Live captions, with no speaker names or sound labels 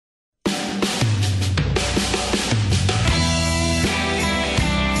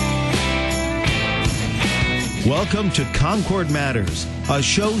Welcome to Concord Matters, a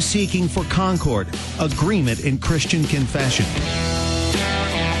show seeking for concord, agreement in Christian confession.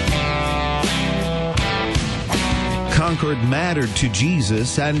 Concord mattered to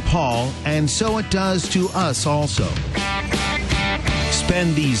Jesus and Paul, and so it does to us also.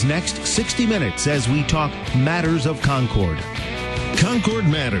 Spend these next 60 minutes as we talk matters of Concord. Concord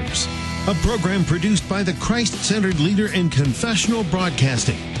Matters, a program produced by the Christ-centered leader in confessional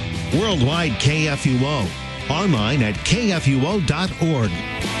broadcasting. Worldwide KFUO. Online at kfuo.org.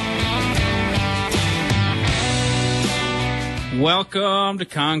 Welcome to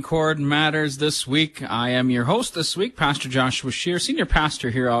Concord Matters this week. I am your host this week, Pastor Joshua Scheer, Senior Pastor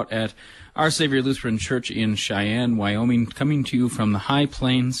here out at Our Savior Lutheran Church in Cheyenne, Wyoming, coming to you from the high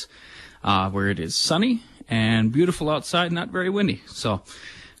plains where it is sunny and beautiful outside, not very windy. So,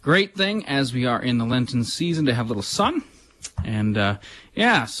 great thing as we are in the Lenten season to have a little sun. And,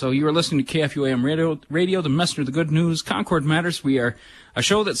 so you are listening to KFUAM Radio, the messenger of the good news, Concord Matters. We are a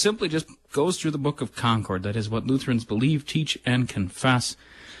show that simply just goes through the book of Concord. That is what Lutherans believe, teach, and confess.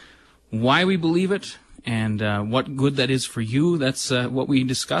 Why we believe it, and what good that is for you, that's what we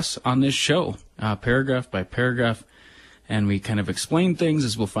discuss on this show, paragraph by paragraph. And we kind of explain things,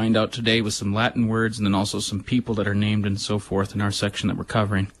 as we'll find out today, with some Latin words, and then also some people that are named and so forth in our section that we're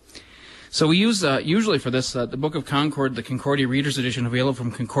covering. So we use, usually for this, the Book of Concord, the Concordia Reader's Edition, available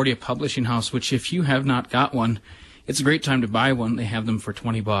from Concordia Publishing House, which if you have not got one, it's a great time to buy one. They have them for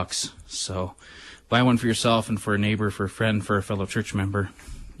 $20. So buy one for yourself and for a neighbor, for a friend, for a fellow church member.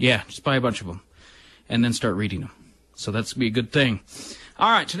 Yeah, just buy a bunch of them and then start reading them. So that's be a good thing.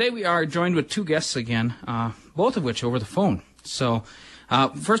 All right, today we are joined with two guests again, both of which over the phone. So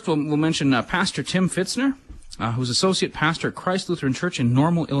first we'll mention Pastor Tim Fitzner, who's Associate Pastor at Christ Lutheran Church in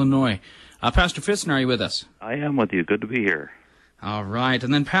Normal, Illinois. Pastor Fitzner, are you with us? I am with you. Good to be here. All right.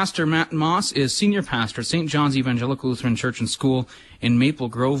 And then Pastor Matt Moss is Senior Pastor at St. John's Evangelical Lutheran Church and School in Maple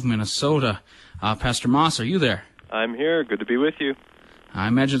Grove, Minnesota. Pastor Moss, are you there? I'm here. Good to be with you. I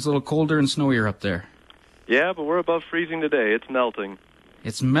imagine it's a little colder and snowier up there. Yeah, but we're above freezing today. It's melting.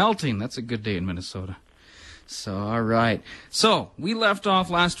 It's melting. That's a good day in Minnesota. So, all right. So, we left off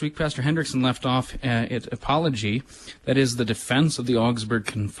last week, Pastor Hendrickson left off at Apology, that is the defense of the Augsburg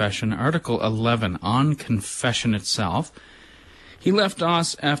Confession, Article 11, on confession itself. He left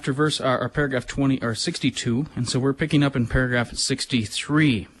us after paragraph 62, and so we're picking up in paragraph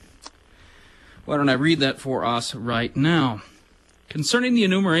 63. Why don't I read that for us right now? Concerning the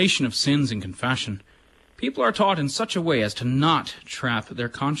enumeration of sins in confession, people are taught in such a way as to not trap their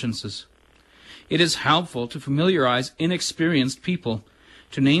consciences. It is helpful to familiarize inexperienced people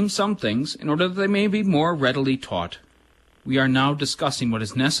to name some things in order that they may be more readily taught. We are now discussing what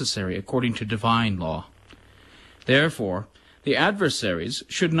is necessary according to divine law. Therefore, the adversaries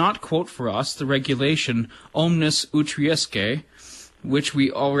should not quote for us the regulation omnis utriusque, which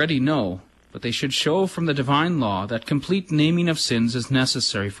we already know, but they should show from the divine law that complete naming of sins is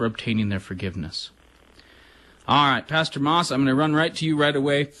necessary for obtaining their forgiveness. All right, Pastor Moss, I'm going to run right to you right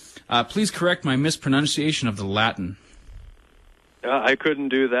away. Please correct my mispronunciation of the Latin. I couldn't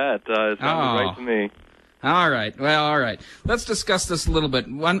do that. It sounded right to me. All right. Well, all right. Let's discuss this a little bit.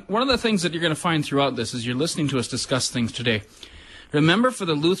 One of the things that you're going to find throughout this is you're listening to us discuss things today. Remember, for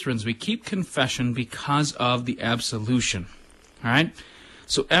the Lutherans, we keep confession because of the absolution. All right?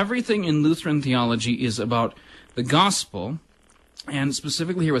 So everything in Lutheran theology is about the gospel, and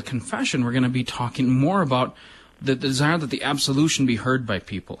specifically here with confession, we're going to be talking more about the desire that the absolution be heard by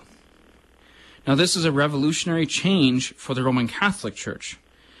people. Now, this is a revolutionary change for the Roman Catholic Church.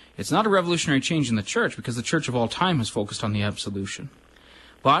 It's not a revolutionary change in the Church, because the Church of all time has focused on the absolution.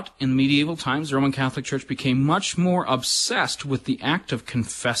 But in medieval times, the Roman Catholic Church became much more obsessed with the act of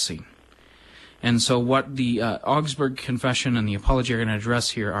confessing. And so what the Augsburg Confession and the Apology are going to address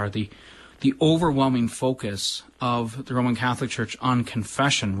here are the overwhelming focus of the Roman Catholic Church on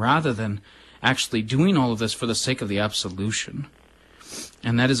confession, rather than actually doing all of this for the sake of the absolution.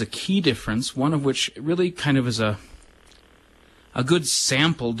 And that is a key difference, one of which really kind of is a good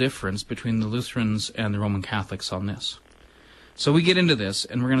sample difference between the Lutherans and the Roman Catholics on this. So we get into this,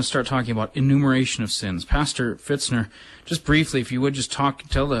 and we're going to start talking about enumeration of sins. Pastor Fitzner, just briefly, if you would just tell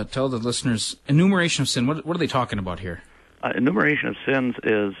the listeners, enumeration of sin, what are they talking about here? Enumeration of sins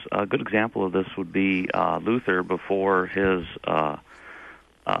is a good example of this would be Luther before his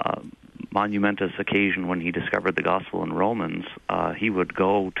monumentous occasion when he discovered the gospel in Romans. He would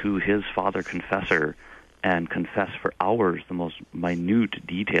go to his father confessor and confess for hours the most minute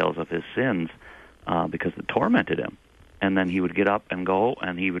details of his sins because it tormented him. And then he would get up and go,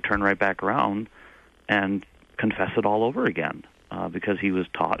 and he would turn right back around and confess it all over again. because he was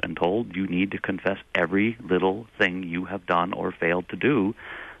taught and told you need to confess every little thing you have done or failed to do,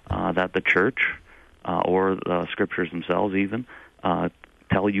 that the church or the scriptures themselves even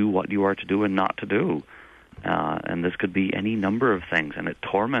tell you what you are to do and not to do. And this could be any number of things, and it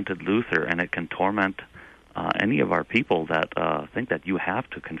tormented Luther, and it can torment any of our people that think that you have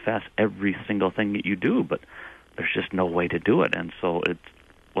to confess every single thing that you do, but there's just no way to do it. And so it's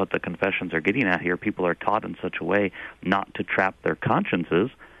what the confessions are getting at here. People are taught in such a way not to trap their consciences.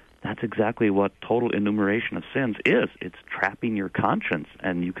 That's exactly what total enumeration of sins is. It's trapping your conscience,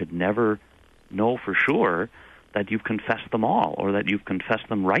 and you could never know for sure that you've confessed them all or that you've confessed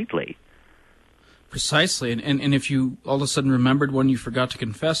them rightly. Precisely, and if you all of a sudden remembered one you forgot to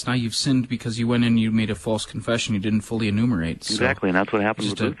confess, now you've sinned because you went in and you made a false confession you didn't fully enumerate. So exactly, and that's what happened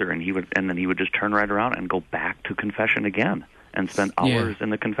with Luther, and then he would just turn right around and go back to confession again and spend hours in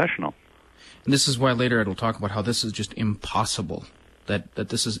the confessional. And this is why later it'll talk about how this is just impossible, that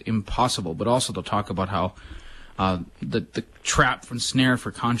this is impossible, but also they'll talk about how the trap and snare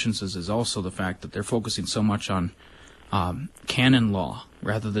for consciences is also the fact that they're focusing so much on canon law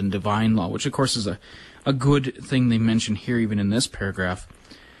rather than divine law, which of course is a good thing they mention here even in this paragraph.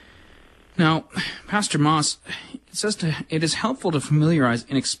 Now, Pastor Moss, it says it is helpful to familiarize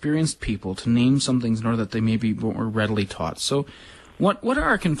inexperienced people to name some things in order that they may be more readily taught. So what are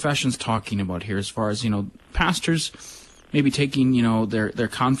our confessions talking about here as far as, pastors maybe taking, their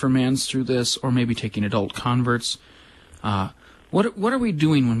confirmands through this, or maybe taking adult converts? What are we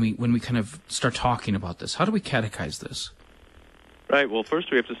doing when we kind of start talking about this? How do we catechize this? Right. Well,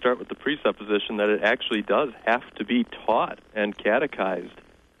 first we have to start with the presupposition that it actually does have to be taught and catechized.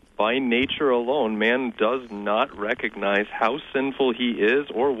 By nature alone, man does not recognize how sinful he is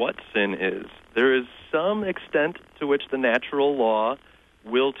or what sin is. There is some extent to which the natural law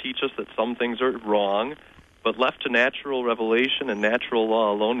will teach us that some things are wrong, but left to natural revelation and natural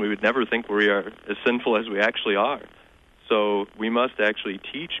law alone, we would never think we are as sinful as we actually are. So we must actually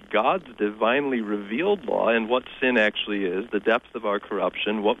teach God's divinely revealed law and what sin actually is, the depth of our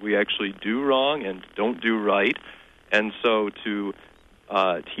corruption, what we actually do wrong and don't do right. And so to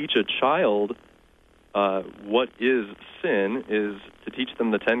teach a child what is sin is to teach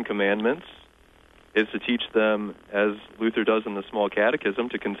them the Ten Commandments, is to teach them, as Luther does in the Small Catechism,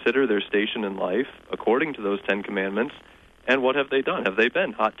 to consider their station in life according to those Ten Commandments. And what have they done? Have they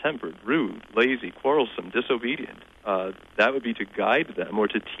been hot-tempered, rude, lazy, quarrelsome, disobedient? That would be to guide them or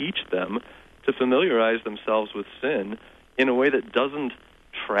to teach them to familiarize themselves with sin in a way that doesn't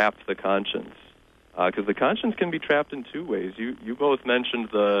trap the conscience. Because the conscience can be trapped in two ways. You both mentioned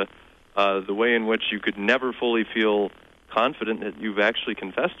the way in which you could never fully feel confident that you've actually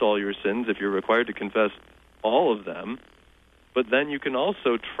confessed all your sins if you're required to confess all of them. But then you can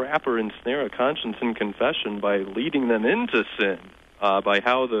also trap or ensnare a conscience in confession by leading them into sin, by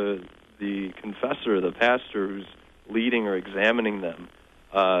how the confessor, the pastor who's leading or examining them,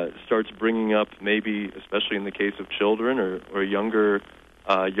 starts bringing up maybe, especially in the case of children or younger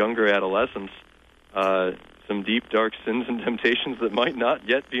adolescents, some deep, dark sins and temptations that might not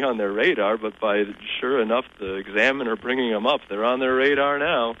yet be on their radar, but by sure enough the examiner bringing them up, they're on their radar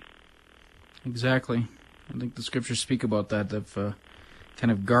now. Exactly. I think the scriptures speak about that, of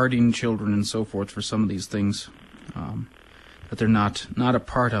kind of guarding children and so forth for some of these things that they're not a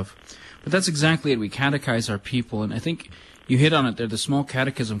part of. But that's exactly it. We catechize our people, and I think you hit on it there. The Small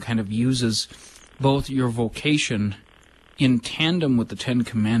Catechism kind of uses both your vocation in tandem with the Ten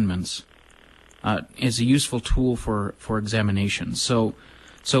Commandments as a useful tool for examination. So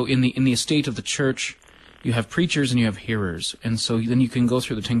in the estate of the church, you have preachers and you have hearers, and so then you can go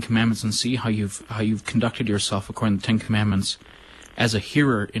through the Ten Commandments and see how you've conducted yourself according to the Ten Commandments as a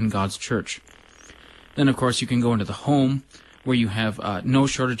hearer in God's church. Then, of course, you can go into the home where you have no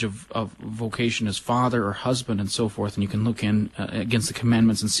shortage of vocation as father or husband and so forth, and you can look in against the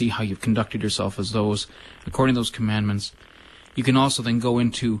commandments and see how you've conducted yourself as those according to those commandments. You can also then go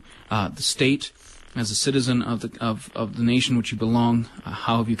into the state as a citizen of the nation which you belong.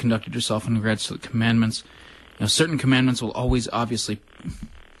 How have you conducted yourself in regards to the commandments? Certain commandments will always obviously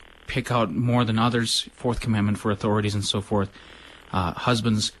pick out more than others. Fourth commandment for authorities and so forth.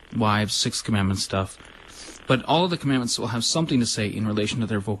 Husbands, wives, Sixth Commandment stuff. But all of the commandments will have something to say in relation to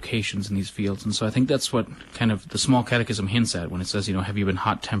their vocations in these fields. And so I think that's what kind of the Small Catechism hints at when it says, have you been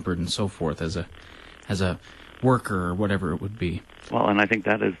hot-tempered and so forth as a worker or whatever it would be. Well, and I think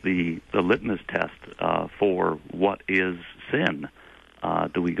that is the litmus test for what is sin.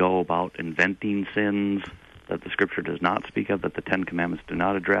 Do we go about inventing sins that the Scripture does not speak of, that the Ten Commandments do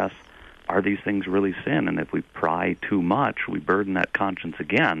not address? Are these things really sin? And if we pry too much, we burden that conscience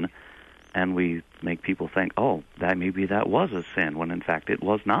again, and we make people think, oh, that maybe that was a sin, when in fact it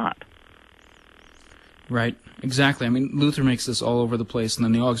was not. Right, exactly. I mean, Luther makes this all over the place, and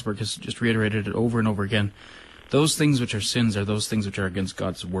then the Augsburg has just reiterated it over and over again. Those things which are sins are those things which are against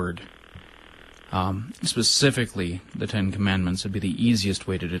God's Word. Specifically, the Ten Commandments would be the easiest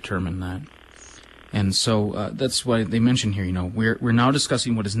way to determine that. And so that's why they mention here, we're now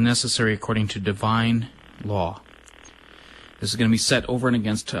discussing what is necessary according to divine law. This is going to be set over and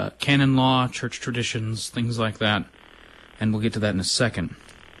against canon law, church traditions, things like that, and we'll get to that in a second.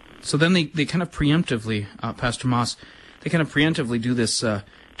 So then they kind of preemptively, Pastor Moss, they kind of preemptively do this,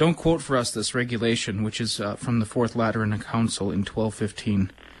 don't quote for us this regulation, which is from the Fourth Lateran Council in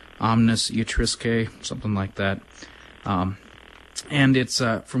 1215, Omnis Utriusque, something like that. And it's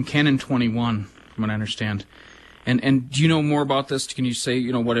from Canon 21, from what I understand. And do you know more about this? Can you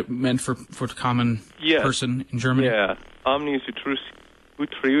say, what it meant for the common person in Germany? Yeah. Omnis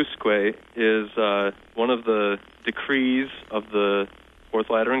Utriusque is one of the decrees of the Fourth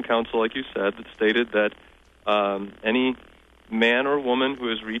Lateran Council, like you said, that stated that any man or woman who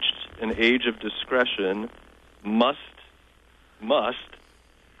has reached an age of discretion must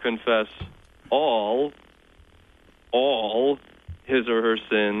confess all his or her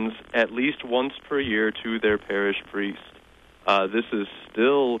sins at least once per year to their parish priest. This is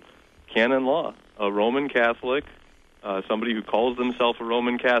still canon law. A Roman Catholic, somebody who calls themselves a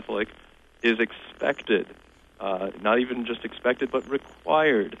Roman Catholic, is expected, not even just expected, but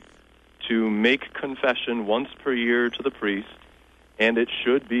required to make confession once per year to the priest, and it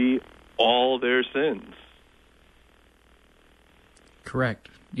should be all their sins. Correct.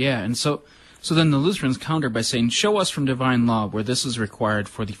 Yeah, and so then the Lutherans counter by saying, show us from divine law where this is required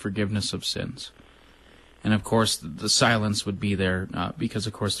for the forgiveness of sins. And of course, the silence would be there because,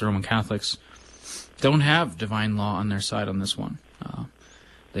 of course, the Roman Catholics don't have divine law on their side on this one.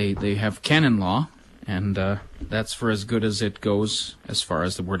 They have canon law, and that's for as good as it goes as far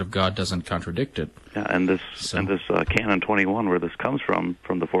as the Word of God doesn't contradict it. Yeah, and this Canon 21, where this comes from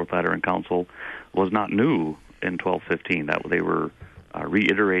the Fourth Lateran Council, was not new in 1215. That they were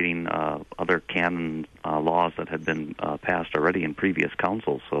reiterating other canon laws that had been passed already in previous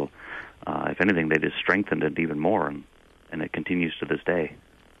councils. So, if anything, they just strengthened it even more, and it continues to this day.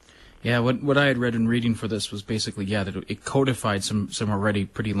 Yeah, what I had read in reading for this was basically, that it codified some already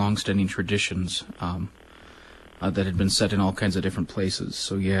pretty long-standing traditions that had been set in all kinds of different places.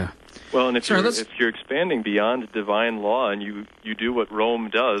 So, yeah. Well, and if you're expanding beyond divine law and you do what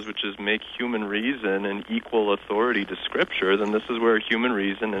Rome does, which is make human reason an equal authority to Scripture, then this is where human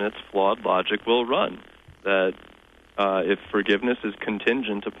reason and its flawed logic will run. That if forgiveness is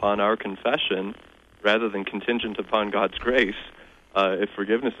contingent upon our confession rather than contingent upon God's grace, if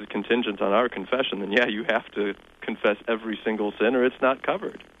forgiveness is contingent on our confession, then you have to confess every single sin or it's not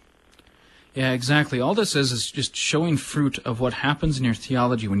covered. Yeah, exactly. All this is just showing fruit of what happens in your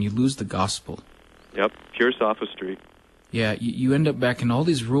theology when you lose the gospel. Yep, pure sophistry. Yeah, you end up back in all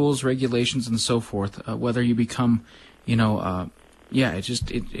these rules, regulations, and so forth, whether you become, it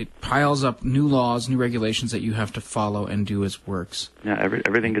piles up new laws, new regulations that you have to follow and do as works. Yeah,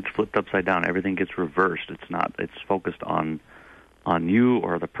 everything gets flipped upside down. Everything gets reversed. It's focused on you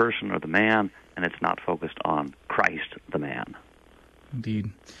or the person or the man, and it's not focused on Christ, the man.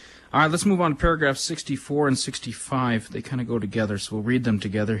 Indeed. All right, let's move on to paragraphs 64 and 65. They kind of go together, so we'll read them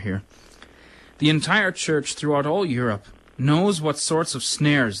together here. The entire Church throughout all Europe knows what sorts of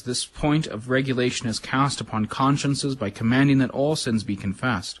snares this point of regulation has cast upon consciences by commanding that all sins be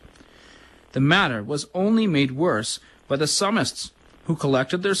confessed. The matter was only made worse by the summists, who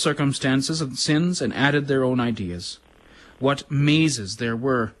collected their circumstances and sins and added their own ideas. What mazes there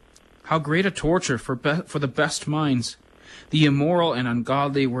were! How great a torture for the best minds! The immoral and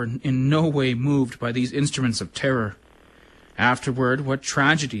ungodly were in no way moved by these instruments of terror. Afterward, what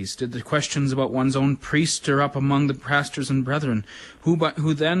tragedies did the questions about one's own priest stir up among the pastors and brethren,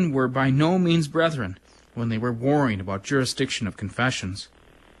 who then were by no means brethren, when they were warring about jurisdiction of confessions.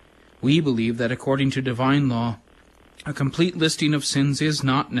 We believe that according to divine law, a complete listing of sins is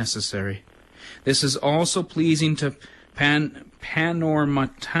not necessary. This is also pleasing to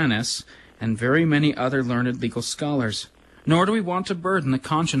Panormontanus and very many other learned legal scholars. Nor do we want to burden the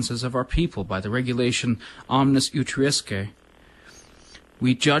consciences of our people by the regulation Omnis Utriusque.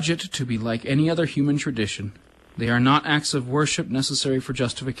 We judge it to be like any other human tradition. They are not acts of worship necessary for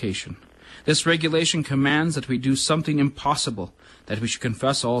justification. This regulation commands that we do something impossible, that we should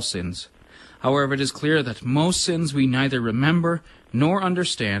confess all sins. However, it is clear that most sins we neither remember nor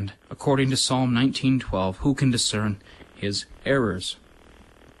understand, according to Psalm 19:12, who can discern his errors.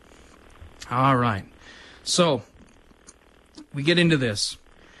 All right. So, we get into this.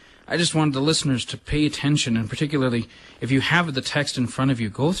 I just wanted the listeners to pay attention, and particularly if you have the text in front of you,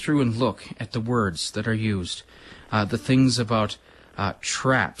 go through and look at the words that are used, the things about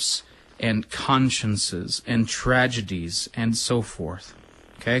traps and consciences and tragedies and so forth.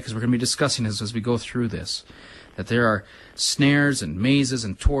 Okay, because we're going to be discussing this as we go through this, that there are snares and mazes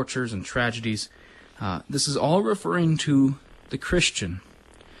and tortures and tragedies. This is all referring to the Christian.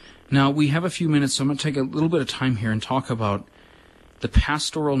 Now, we have a few minutes, so I'm going to take a little bit of time here and talk about the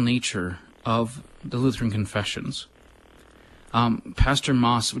pastoral nature of the Lutheran confessions. Pastor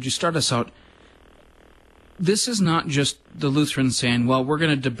Moss, would you start us out? This is not just the Lutherans saying, well, we're going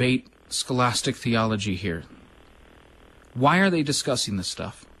to debate scholastic theology here. Why are they discussing this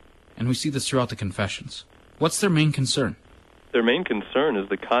stuff? And we see this throughout the confessions. What's their main concern? Their main concern is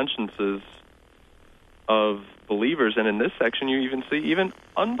the consciences of believers, and in this section you even see even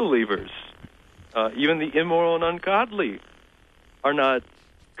unbelievers, even the immoral and ungodly are not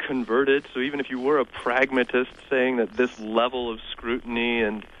converted. So even if you were a pragmatist saying that this level of scrutiny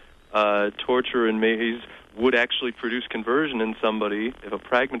and torture and maze would actually produce conversion in somebody, if a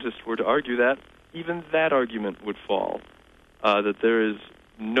pragmatist were to argue that, even that argument would fall. That there is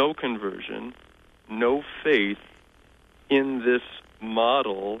no conversion, no faith in this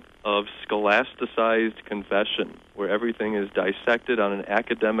model of scholasticized confession, where everything is dissected on an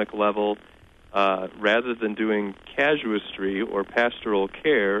academic level, rather than doing casuistry or pastoral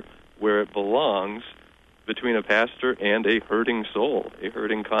care where it belongs between a pastor and a hurting soul, a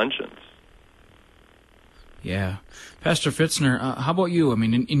hurting conscience. Yeah. Pastor Fitzner, how about you? I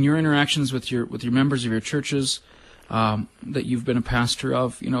mean, in your interactions with your members of your churches that you've been a pastor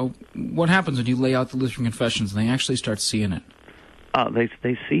of, what happens when you lay out the Lutheran confessions and they actually start seeing it?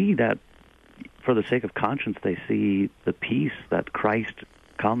 They see that, for the sake of conscience, they see the peace that Christ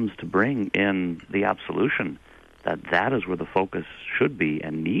comes to bring in the absolution, that is where the focus should be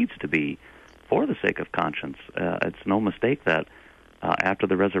and needs to be for the sake of conscience. It's no mistake that after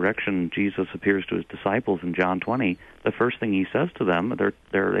the resurrection, Jesus appears to his disciples in John 20. The first thing he says to them,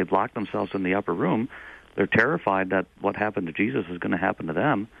 they've locked themselves in the upper room. They're terrified that what happened to Jesus is going to happen to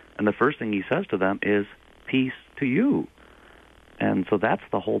them. And the first thing he says to them is, peace to you. And so that's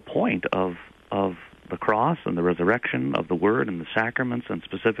the whole point of the cross and the resurrection, of the Word and the sacraments, and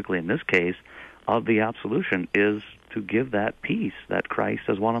specifically in this case, of the absolution, is to give that peace that Christ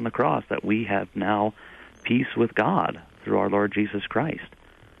has won on the cross, that we have now peace with God through our Lord Jesus Christ.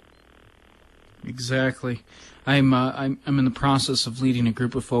 Exactly. I'm in the process of leading a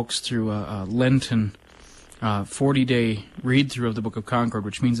group of folks through a Lenten 40-day read-through of the Book of Concord,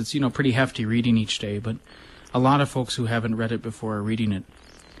 which means it's pretty hefty reading each day, but a lot of folks who haven't read it before are reading it,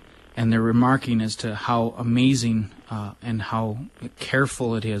 and they're remarking as to how amazing and how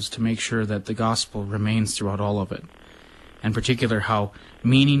careful it is to make sure that the gospel remains throughout all of it, and in particular how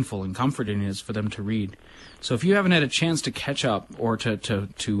meaningful and comforting it is for them to read. So if you haven't had a chance to catch up or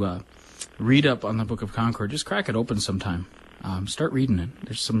to read up on the Book of Concord, just crack it open sometime. Start reading it.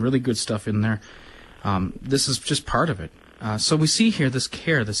 There's some really good stuff in there. This is just part of it. So we see here this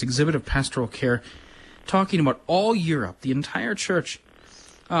care, this exhibit of pastoral care, talking about all Europe. The entire church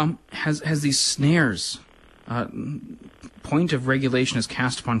has these snares. Point of regulation is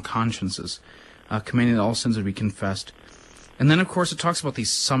cast upon consciences, commanding that all sins would be confessed. And then, of course, it talks about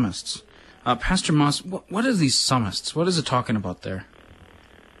these summists. Pastor Moss, what are these summists? What is it talking about there?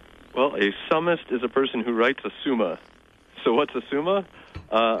 Well, a summist is a person who writes a summa. So what's a summa?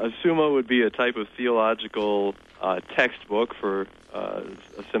 A summa would be a type of theological textbook, for a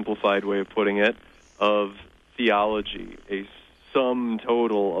simplified way of putting it, of theology, a sum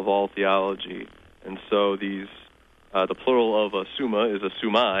total of all theology. And so these, the plural of a summa is a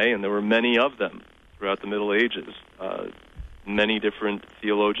summae, and there were many of them throughout the Middle Ages. Many different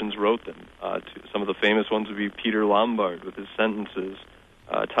theologians wrote them. Some of the famous ones would be Peter Lombard with his sentences,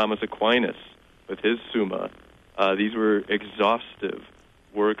 Thomas Aquinas with his Summa. These were exhaustive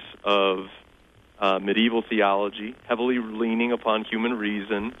works of medieval theology, heavily leaning upon human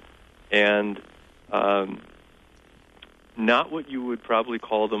reason, and not what you would probably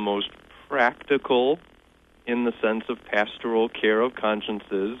call the most practical in the sense of pastoral care of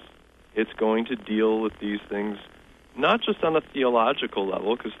consciences. It's going to deal with these things not just on a theological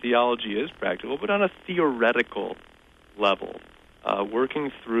level, because theology is practical, but on a theoretical level,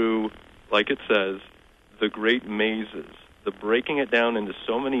 working through, like it says, the great mazes, the breaking it down into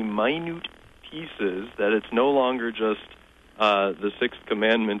so many minute pieces that it's no longer just the sixth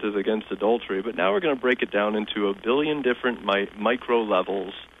commandment is against adultery, but now we're going to break it down into a billion different micro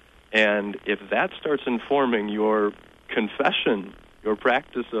levels, and if that starts informing your confession, your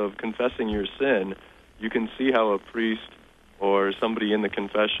practice of confessing your sin, you can see how a priest or somebody in the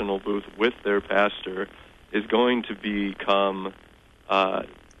confessional booth with their pastor is going to become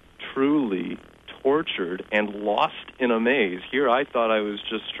truly tortured and lost in a maze. Here I thought I was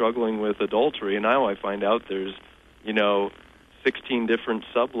just struggling with adultery, and now I find out there's, 16 different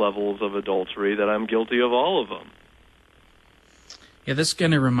sub-levels of adultery that I'm guilty of all of them. Yeah, this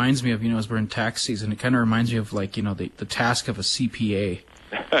kind of reminds me of, as we're in tax season, it kind of reminds me of, the task of a CPA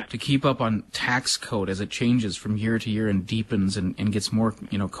to keep up on tax code as it changes from year to year and deepens and gets more,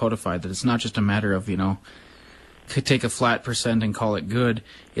 codified, that it's not just a matter of, could take a flat percent and call it good.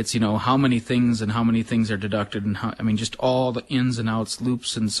 It's, how many things are deducted and just all the ins and outs,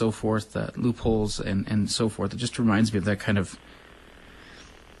 loops and so forth, loopholes and so forth. It just reminds me of that kind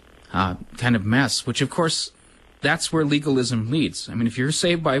of mess, which of course, that's where legalism leads. If you're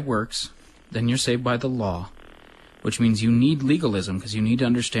saved by works, then you're saved by the law, which means you need legalism because you need to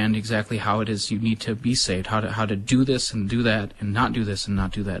understand exactly how it is you need to be saved, how to do this and do that and not do this and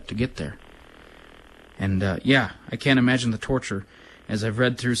not do that to get there. And I can't imagine the torture as I've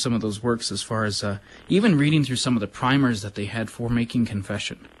read through some of those works, as far as even reading through some of the primers that they had for making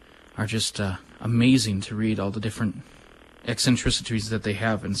confession are just amazing to read, all the different eccentricities that they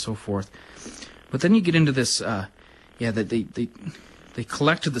have and so forth. But then you get into this, that they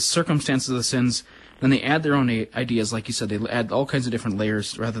collected the circumstances of the sins, then they add their own ideas, like you said, they add all kinds of different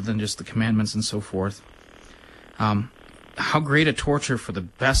layers rather than just the commandments and so forth. How great a torture for the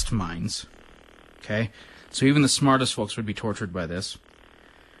best minds, okay? So even the smartest folks would be tortured by this.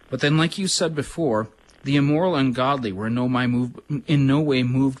 But then, like you said before, the immoral and ungodly were in no way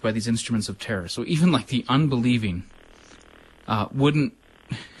moved by these instruments of terror. So even like the unbelieving wouldn't...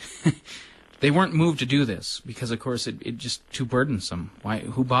 They weren't moved to do this because, of course, it just too burdensome.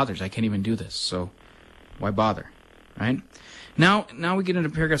 Who bothers? I can't even do this, so why bother, right? Now we get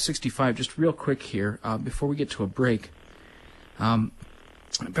into paragraph 65, just real quick here, before we get to a break.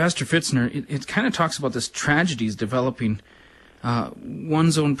 Pastor Fitzner, it kind of talks about this tragedies developing,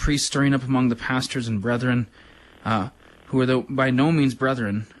 one's own priest stirring up among the pastors and brethren, who were by no means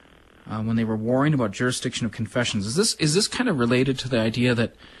brethren, when they were warring about jurisdiction of confessions. Is this kind of related to the idea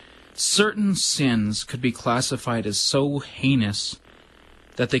that certain sins could be classified as so heinous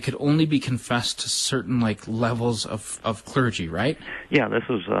that they could only be confessed to certain levels of clergy, right? Yeah, this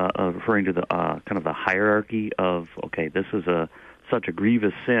is referring to the kind of the hierarchy of, okay, this is such a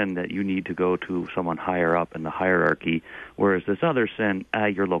grievous sin that you need to go to someone higher up in the hierarchy, whereas this other sin,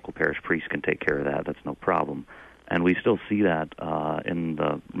 your local parish priest can take care of that. That's no problem. And we still see that in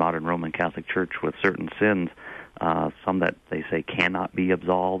the modern Roman Catholic Church with certain sins, some that they say cannot be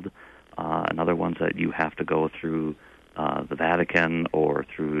absolved, and other ones that you have to go through the Vatican or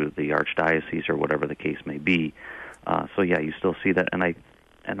through the Archdiocese or whatever the case may be. So yeah, you still see that,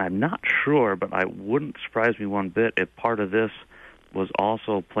 and I'm not sure, but I wouldn't surprise me one bit if part of this was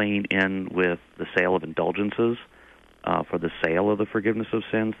also playing in with the sale of indulgences for the sale of the forgiveness of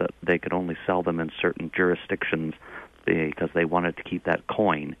sins, that they could only sell them in certain jurisdictions because they wanted to keep that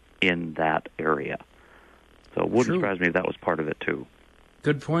coin in that area. So it wouldn't surprise me if that was part of it too.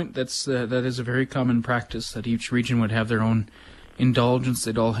 Good point. That is a very common practice, that each region would have their own indulgence.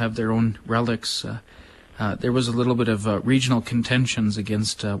 They'd all have their own relics. There was a little bit of regional contentions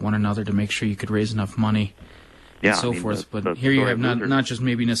against one another to make sure you could raise enough money and so forth. But here you have not just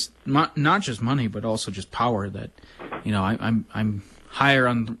not just money, but also just power. That I'm higher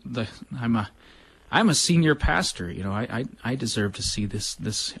on the I'm a senior pastor. I deserve to see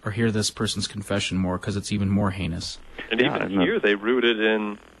this or hear this person's confession more because it's even more heinous. And even here, they rooted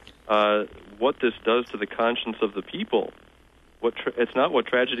in what this does to the conscience of the people. It's not what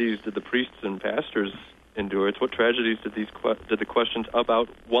tragedies did the priests and pastors endure. It's what tragedies did the questions about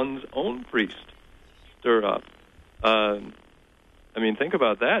one's own priest stir up. Think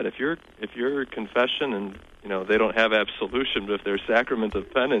about that. If your confession and they don't have absolution, but if their sacrament of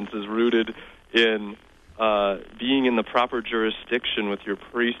penance is rooted in being in the proper jurisdiction with your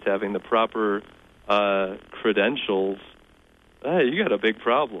priest, having the proper credentials, you got a big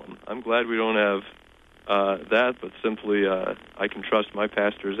problem. I'm glad we don't have that, but simply I can trust my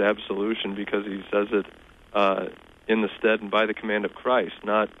pastor's absolution because he says it in the stead and by the command of Christ,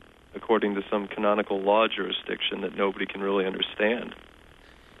 not according to some canonical law jurisdiction that nobody can really understand.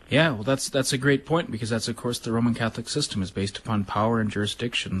 Yeah, well, that's a great point, because that's, of course, the Roman Catholic system is based upon power and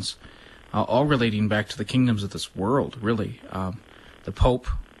jurisdictions, all relating back to the kingdoms of this world, really. The Pope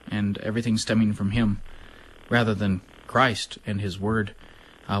and everything stemming from him, rather than Christ and his word,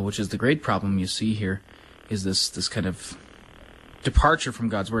 which is the great problem you see here, is this kind of departure from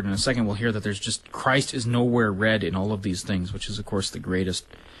God's word. In a second, we'll hear that there's just Christ is nowhere read in all of these things, which is, of course, the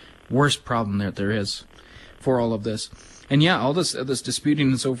worst problem that there is for all of this. And yeah, all this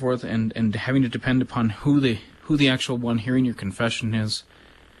disputing and so forth, and having to depend upon who the actual one hearing your confession is,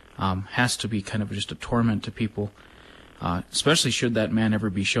 has to be kind of just a torment to people, especially should that man ever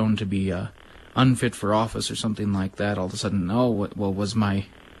be shown to be unfit for office or something like that. All of a sudden, was my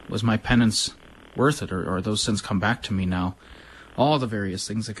penance worth it, or those sins come back to me now? All the various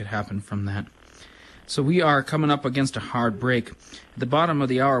things that could happen from that. So we are coming up against a hard break. At the bottom of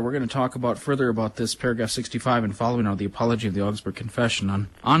the hour, we're going to talk further about this paragraph 65 and following on the Apology of the Augsburg Confession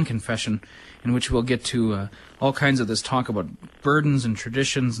on confession, in which we'll get to all kinds of this talk about burdens and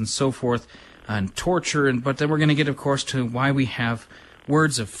traditions and so forth, and torture, but then we're going to get, of course, to why we have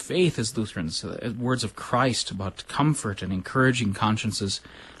words of faith as Lutherans, words of Christ about comfort and encouraging consciences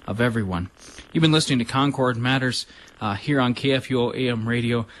of everyone. You've been listening to Concord Matters here on KFUO AM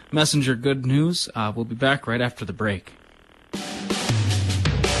Radio. Messenger Good News. We'll be back right after the break.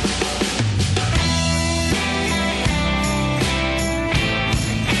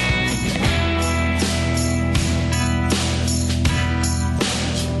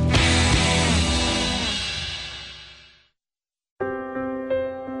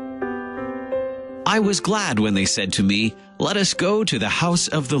 I was glad when they said to me, "Let us go to the house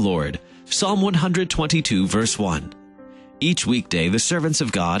of the Lord." Psalm 122, verse 1. Each weekday, the servants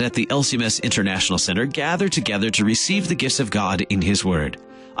of God at the LCMS International Center gather together to receive the gifts of God in His Word.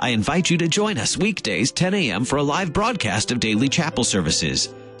 I invite you to join us weekdays 10 a.m. for a live broadcast of daily chapel services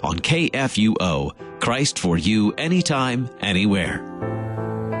on KFUO, Christ for you, anytime, anywhere.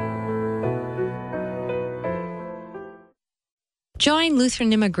 Join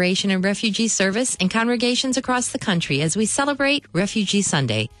Lutheran Immigration and Refugee Service and congregations across the country as we celebrate Refugee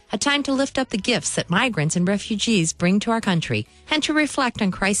Sunday, a time to lift up the gifts that migrants and refugees bring to our country and to reflect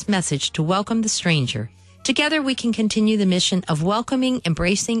on Christ's message to welcome the stranger. Together we can continue the mission of welcoming,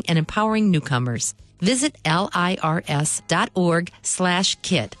 embracing, and empowering newcomers. Visit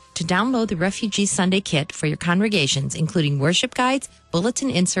lirs.org/kit to download the Refugee Sunday Kit for your congregations, including worship guides, bulletin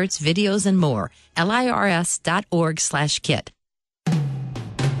inserts, videos, and more. lirs.org/kit.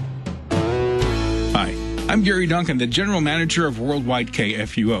 Hi, I'm Gary Duncan, the General Manager of Worldwide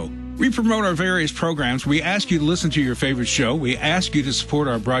KFUO. We promote our various programs. We ask you to listen to your favorite show. We ask you to support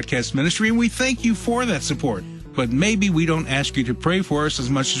our broadcast ministry, and we thank you for that support. But maybe we don't ask you to pray for us as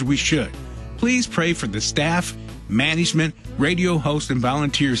much as we should. Please pray for the staff, management, radio hosts, and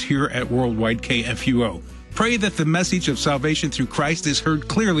volunteers here at Worldwide KFUO. Pray that the message of salvation through Christ is heard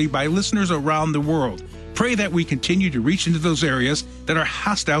clearly by listeners around the world. Pray that we continue to reach into those areas that are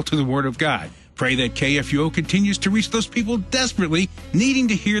hostile to the Word of God. Pray that KFUO continues to reach those people desperately needing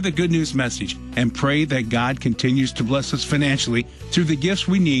to hear the good news message. And pray that God continues to bless us financially through the gifts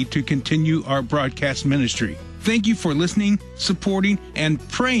we need to continue our broadcast ministry. Thank you for listening, supporting, and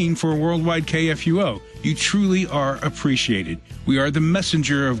praying for Worldwide KFUO. You truly are appreciated. We are the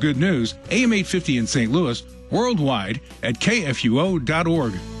messenger of good news, AM 850 in St. Louis, worldwide at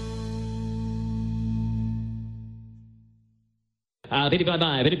KFUO.org.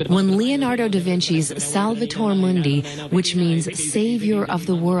 When Leonardo da Vinci's Salvator Mundi, which means Savior of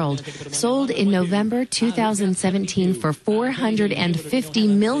the World, sold in November 2017 for $450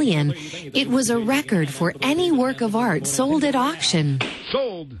 million, it was a record for any work of art sold at auction.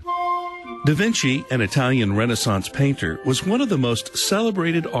 Sold! Da Vinci, an Italian Renaissance painter, was one of the most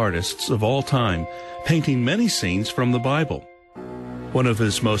celebrated artists of all time, painting many scenes from the Bible. One of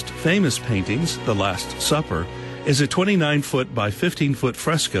his most famous paintings, The Last Supper, is a 29-foot by 15-foot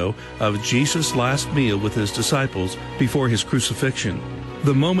fresco of Jesus' last meal with his disciples before his crucifixion.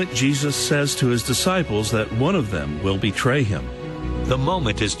 The moment Jesus says to his disciples that one of them will betray him. The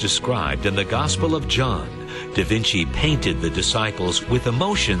moment is described in the Gospel of John. Da Vinci painted the disciples with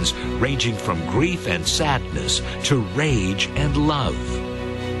emotions ranging from grief and sadness to rage and love.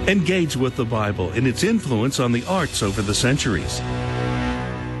 Engage with the Bible and its influence on the arts over the centuries.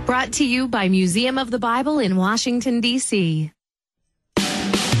 Brought to you by Museum of the Bible in Washington, D.C.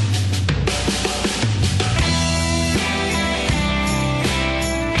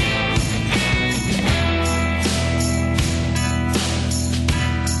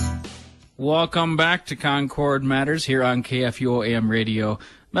 Welcome back to Concord Matters here on KFUO AM Radio.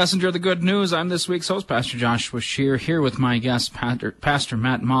 Messenger of the Good News. I'm this week's host, Pastor Joshua Scheer, here with my guests, Pastor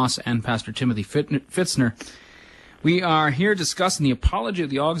Matt Moss and Pastor Timothy Fitzner. We are here discussing the Apology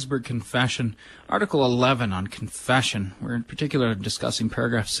of the Augsburg Confession, Article 11 on confession. We're in particular discussing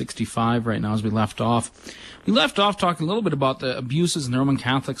paragraph 65 right now as we left off. We left off talking a little bit about the abuses in the Roman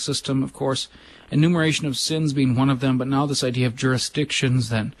Catholic system, of course, enumeration of sins being one of them, but now this idea of jurisdictions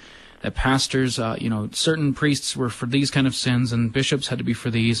that that pastors, certain priests were for these kind of sins, and bishops had to be for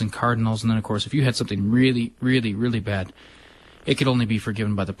these, and cardinals, and then, of course, if you had something really, really, really bad, it could only be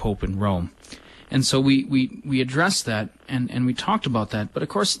forgiven by the Pope in Rome. And so we addressed that, and we talked about that. But, of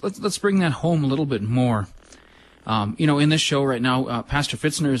course, let's bring that home a little bit more. In this show right now, Pastor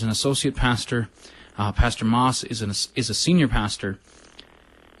Fitzner is an associate pastor. Pastor Moss is a senior pastor.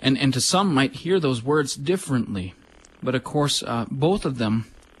 And to some might hear those words differently. But, of course, both of them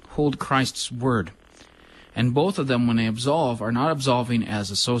hold Christ's word. And both of them, when they absolve, are not absolving as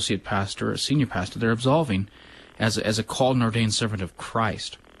associate pastor or senior pastor. They're absolving as a called and ordained servant of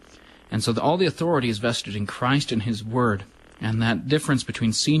Christ. And so all the authority is vested in Christ and His word. And that difference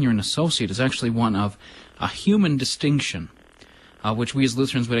between senior and associate is actually one of a human distinction, which we as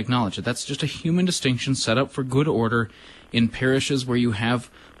Lutherans would acknowledge. That's just a human distinction set up for good order in parishes where you have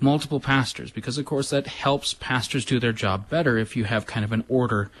multiple pastors, because, of course, that helps pastors do their job better if you have kind of an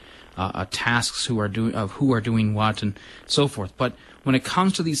order, tasks who are doing what and so forth. But when it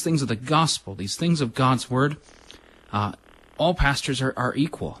comes to these things of the gospel, these things of God's word, all pastors are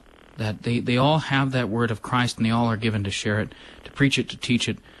equal. That they all have that word of Christ, and they all are given to share it, to preach it, to teach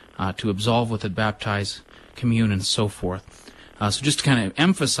it, to absolve with it, baptize, commune, and so forth. So just to kind of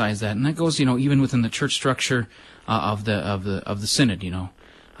emphasize that, and that goes, even within the church structure of the synod.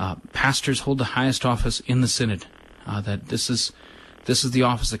 Pastors hold the highest office in the synod. That this is the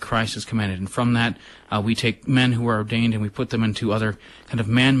office that Christ has commanded, and from that we take men who are ordained and we put them into other kind of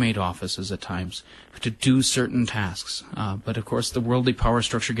man-made offices at times to do certain tasks. But of course, the worldly power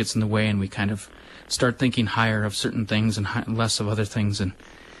structure gets in the way, and we kind of start thinking higher of certain things and less of other things, and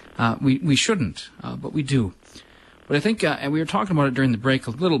we shouldn't, but we do. But I think, and we were talking about it during the break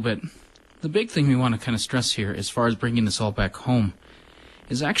a little bit, the big thing we want to kind of stress here, as far as bringing this all back home,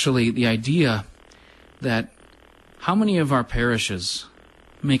 is actually the idea that how many of our parishes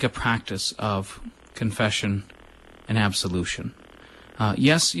make a practice of confession and absolution?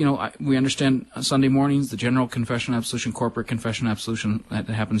 Yes, we understand Sunday mornings, the general confession, absolution, corporate confession, absolution, that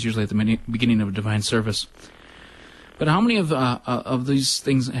happens usually at the beginning of a divine service. But how many of these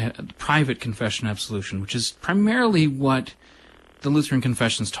things, private confession, absolution, which is primarily what the Lutheran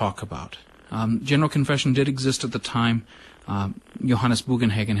confessions talk about? General confession did exist at the time. Johannes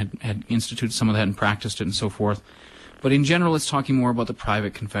Bugenhagen had instituted some of that and practiced it and so forth. But in general, it's talking more about the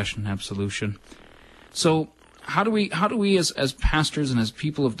private confession and absolution. So how do we as pastors and as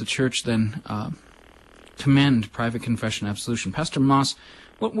people of the church then commend private confession and absolution? Pastor Moss,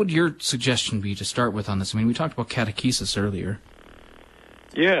 what would your suggestion be to start with on this? I mean, we talked about catechesis earlier.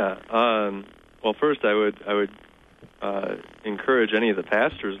 Yeah. Well, first I would encourage any of the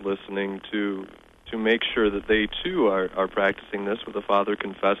pastors listening to make sure that they too are practicing this with a father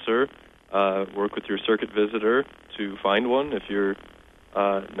confessor. Work with your circuit visitor to find one if you're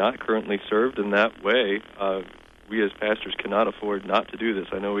not currently served in that way. We as pastors cannot afford not to do this.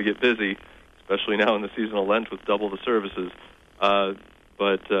 I know we get busy, especially now in the season of Lent with double the services.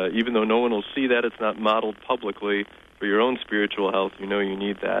 But even though no one will see that, it's not modeled publicly for your own spiritual health, you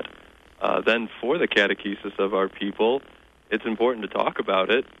need that. Then for the catechesis of our people, it's important to talk about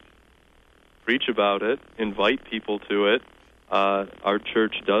it, preach about it, invite people to it. Our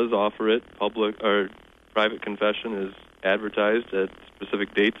church does offer it. Public or private confession is advertised at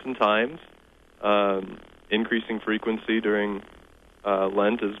specific dates and times. Increasing frequency during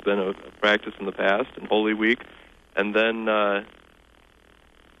Lent has been a practice in the past, and Holy Week. And then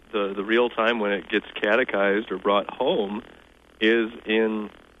the real time when it gets catechized or brought home is in,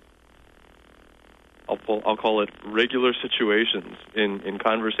 I'll call it regular situations, in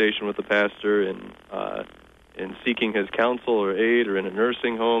conversation with the pastor, in seeking his counsel or aid, or in a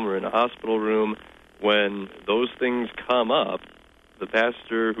nursing home or in a hospital room. When those things come up, the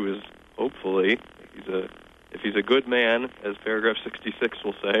pastor, who is hopefully, if he's a good man, as paragraph 66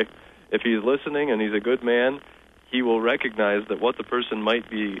 will say, if he's listening and he's a good man, he will recognize that what the person might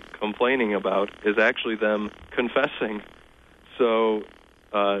be complaining about is actually them confessing. So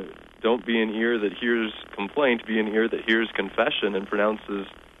don't be an ear that hears complaint, be an ear that hears confession and pronounces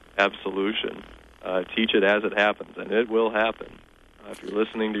absolution. Teach it as it happens, and it will happen. If you're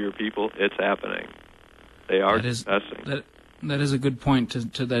listening to your people, it's happening. They are confessing. That is a good point.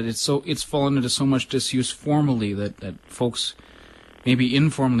 To that, it's fallen into so much disuse formally that folks, maybe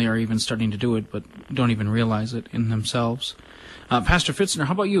informally, are even starting to do it, but don't even realize it in themselves. Pastor Fitzner,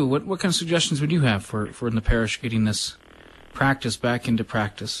 how about you? What kind of suggestions would you have for in the parish getting this practice back into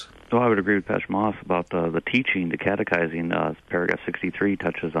practice? So I would agree with Pastor Moss about the teaching, the catechizing. Paragraph 63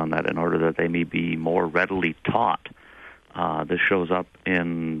 touches on that in order that they may be more readily taught. This shows up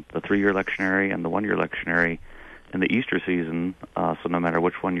in the 3-year lectionary and the 1-year lectionary in the Easter season, so no matter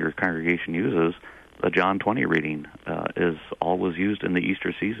which one your congregation uses, the John 20 reading is always used in the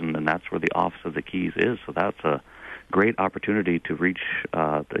Easter season, and that's where the office of the keys is. So that's a great opportunity to reach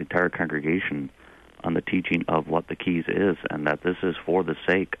the entire congregation on the teaching of what the keys is, and that this is for the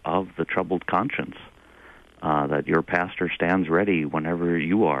sake of the troubled conscience, that your pastor stands ready whenever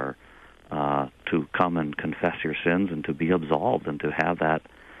you are to come and confess your sins and to be absolved and to have that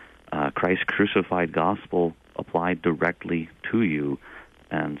Christ crucified gospel applied directly to you.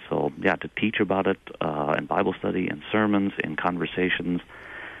 And so, to teach about it in Bible study, in sermons, in conversations.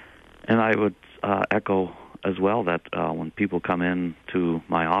 And I would echo as well that when people come in to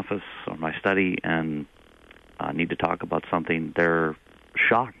my office or my study and need to talk about something, they're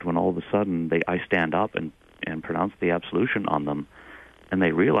shocked when all of a sudden I stand up and pronounce the absolution on them, and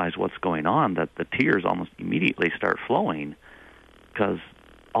they realize what's going on, that the tears almost immediately start flowing because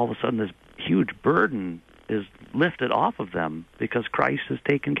all of a sudden this huge burden is lifted off of them because Christ has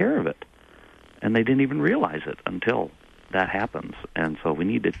taken care of it. And they didn't even realize it until that happens. And so we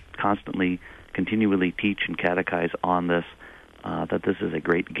need to constantly, continually teach and catechize on this, that this is a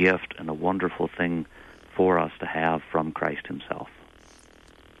great gift and a wonderful thing for us to have from Christ himself.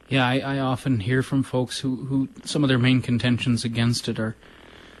 Yeah, I often hear from folks who some of their main contentions against it are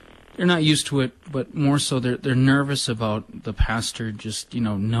they're not used to it, but more so they're nervous about the pastor just,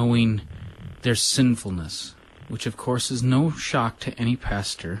 knowing their sinfulness, which of course is no shock to any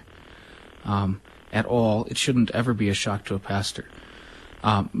pastor at all. It shouldn't ever be a shock to a pastor.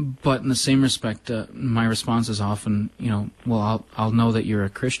 But in the same respect, my response is often, I'll know that you're a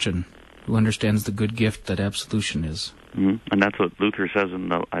Christian who understands the good gift that absolution is. Mm-hmm. And that's what Luther says in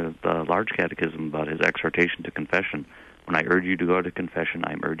the Large Catechism about his exhortation to confession. When I urge you to go to confession,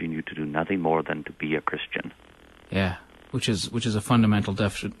 I'm urging you to do nothing more than to be a Christian. Yeah. Which is a fundamental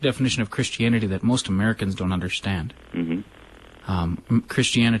definition of Christianity that most Americans don't understand. Mm-hmm.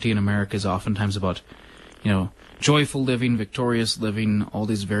 Christianity in America is oftentimes about, joyful living, victorious living, all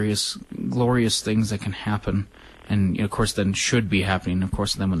these various glorious things that can happen, and of course then should be happening. Of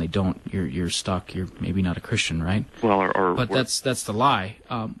course, then when they don't, you're stuck. You're maybe not a Christian, right? Well, but that's the lie.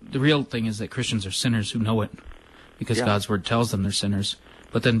 The real thing is that Christians are sinners who know it, because God's word tells them they're sinners.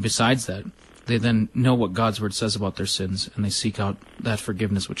 But then besides that, they then know what God's word says about their sins, and they seek out that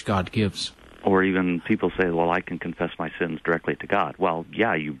forgiveness which God gives. Or even people say, well, I can confess my sins directly to God. Well,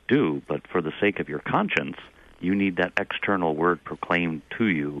 yeah, you do, but for the sake of your conscience, you need that external word proclaimed to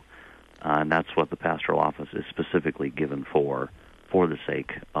you, and that's what the pastoral office is specifically given for the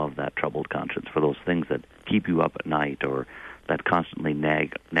sake of that troubled conscience, for those things that keep you up at night or that constantly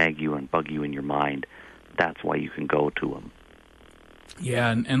nag you and bug you in your mind. That's why you can go to them.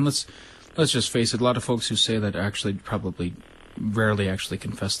 Yeah, and let's just face it, a lot of folks who say that actually probably rarely actually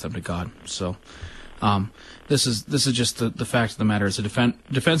confess them to God. So this is just the fact of the matter. It's a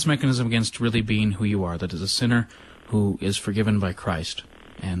defense mechanism against really being who you are, that is a sinner who is forgiven by Christ.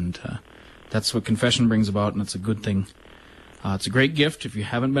 And that's what confession brings about, and it's a good thing. It's a great gift. If you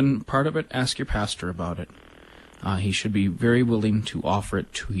haven't been part of it, ask your pastor about it. He should be very willing to offer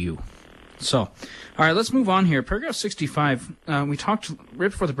it to you. So, all right, let's move on here. Paragraph 65, we talked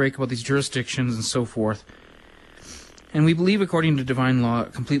right before the break about these jurisdictions and so forth. And we believe, according to divine law, a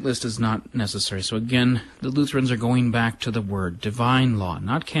complete list is not necessary. So again, the Lutherans are going back to the word, divine law,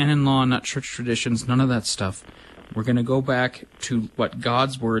 not canon law, not church traditions, none of that stuff. We're going to go back to what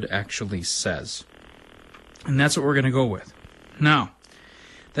God's word actually says. And that's what we're going to go with. Now,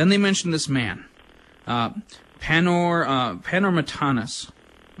 then they mentioned this man, Panormatanus,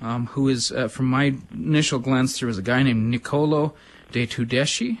 who is, from my initial glance through, is a guy named Niccolo de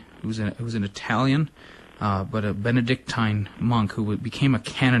Tudeschi, who's an Italian, but a Benedictine monk who became a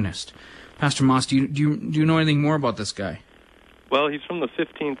canonist. Pastor Moss, do you know anything more about this guy? Well, he's from the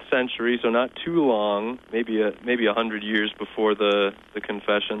 15th century, so not too long, maybe 100 years before the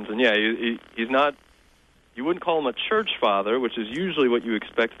Confessions. And yeah, he's not. You wouldn't call him a church father, which is usually what you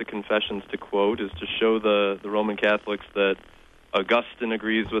expect the Confessions to quote, is to show the Roman Catholics that Augustine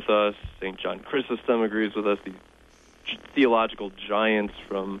agrees with us, St. John Chrysostom agrees with us, these theological giants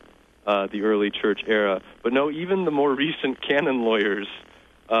from the early church era. But no, even the more recent canon lawyers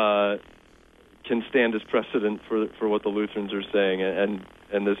can stand as precedent for what the Lutherans are saying, and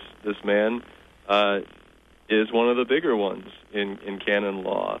this man is one of the bigger ones in canon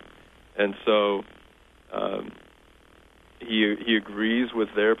law, and so he agrees with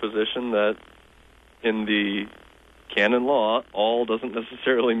their position that in the canon law, all doesn't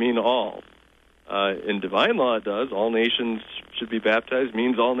necessarily mean all. In divine law, it does. All nations should be baptized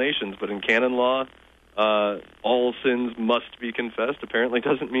means all nations, but in canon law, all sins must be confessed apparently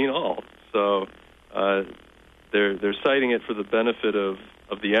doesn't mean all. So they're citing it for the benefit of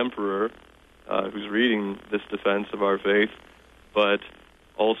the emperor who's reading this defense of our faith, but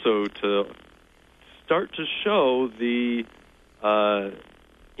also to start to show the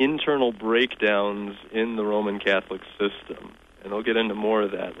internal breakdowns in the Roman Catholic system. And they'll get into more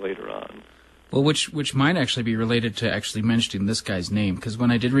of that later on. Well, which might actually be related to actually mentioning this guy's name, because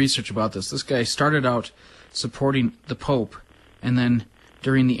when I did research about this guy started out supporting the Pope, and then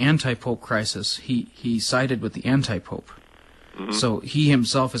during the anti-Pope crisis, he sided with the anti-Pope. Mm-hmm. So he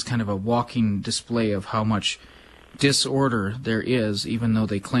himself is kind of a walking display of how much disorder there is, even though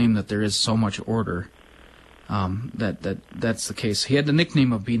they claim that there is so much order. That's the case. He had the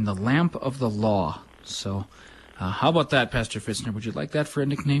nickname of being the Lamp of the Law. So how about that, Pastor Fitzner? Would you like that for a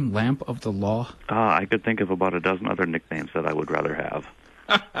nickname, Lamp of the Law? I could think of about a dozen other nicknames that I would rather have.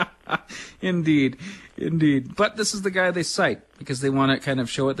 Indeed. But this is the guy they cite because they want to kind of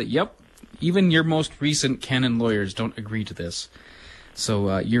show it that, yep, even your most recent canon lawyers don't agree to this.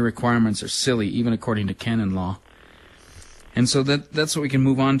 So your requirements are silly, even according to canon law. And so that's what we can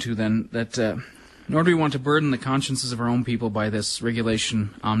move on to then, that nor do we want to burden the consciences of our own people by this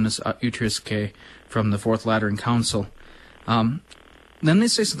regulation omnis utriusque from the Fourth Lateran Council. Then they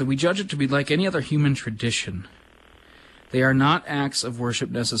say something, we judge it to be like any other human tradition. They are not acts of worship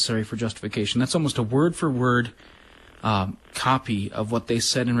necessary for justification. That's almost a word-for-word copy of what they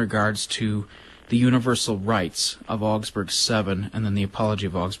said in regards to the universal rights of Augsburg 7 and then the Apology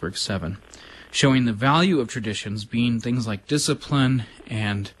of Augsburg 7, showing the value of traditions being things like discipline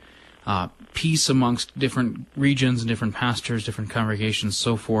and peace amongst different regions and different pastors, different congregations,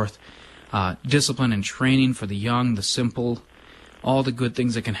 so forth, discipline and training for the young, the simple, all the good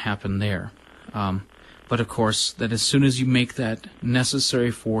things that can happen there. But of course, that as soon as you make that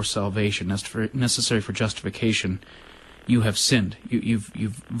necessary for salvation, necessary for justification, you have sinned. You've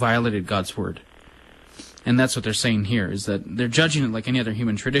violated God's word. And that's what they're saying here, is that they're judging it like any other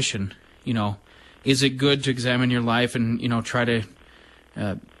human tradition. You know, is it good to examine your life and,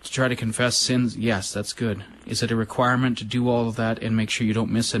 try to confess sins? Yes, that's good. Is it a requirement to do all of that and make sure you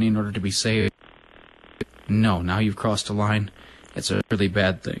don't miss any in order to be saved? No, now you've crossed a line. It's a really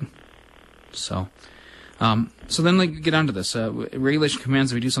bad thing. So then they get onto this. Regulation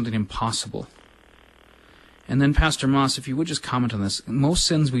commands that we do something impossible. And then, Pastor Moss, if you would just comment on this. Most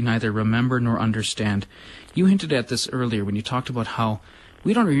sins we neither remember nor understand. You hinted at this earlier when you talked about how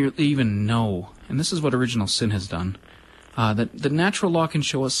we don't really even know, and this is what original sin has done, that the natural law can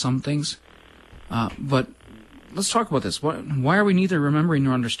show us some things, but let's talk about this. Why are we neither remembering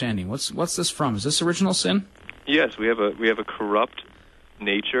nor understanding? What's this from? Is this original sin? Yes, we have a corrupt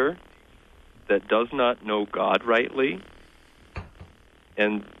nature that does not know God rightly,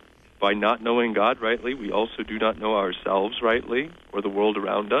 and by not knowing God rightly, we also do not know ourselves rightly or the world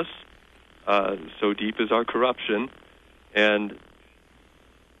around us. So deep is our corruption, and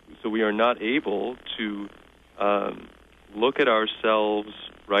so we are not able to look at ourselves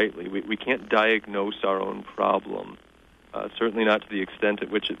rightly. We can't diagnose our own problem, certainly not to the extent at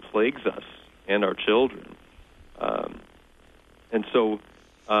which it plagues us and our children. And so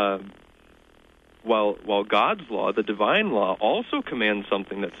while God's law, the divine law, also commands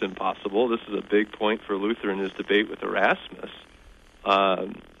something that's impossible, this is a big point for Luther in his debate with Erasmus,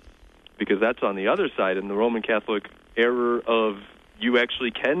 because that's on the other side in the Roman Catholic error of you actually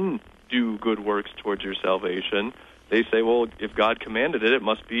can do good works towards your salvation. They say, well, if God commanded it, it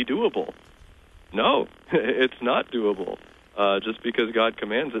must be doable. No, it's not doable. Just because God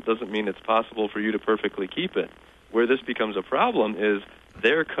commands it doesn't mean it's possible for you to perfectly keep it. Where this becomes a problem is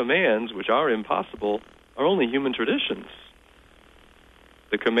their commands, which are impossible, are only human traditions.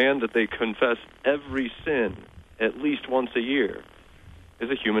 The command that they confess every sin at least once a year is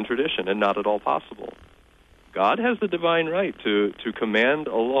a human tradition and not at all possible. God has the divine right to command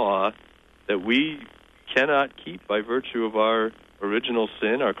a law that we cannot keep by virtue of our original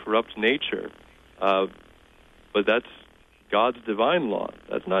sin, our corrupt nature. But that's God's divine law.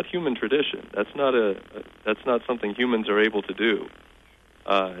 That's not human tradition. That's not something humans are able to do.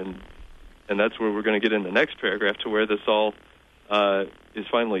 And that's where we're going to get in the next paragraph, to where this all is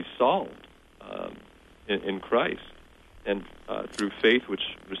finally solved in Christ, and through faith which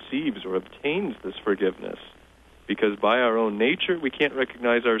receives or obtains this forgiveness. Because by our own nature we can't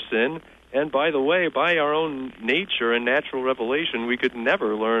recognize our sin, and by the way, by our own nature and natural revelation, we could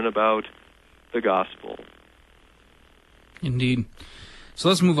never learn about the gospel. Indeed. So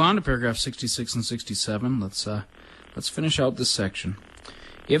let's move on to paragraph 66 and 67. Let's finish out this section.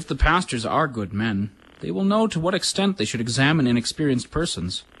 If the pastors are good men, they will know to what extent they should examine inexperienced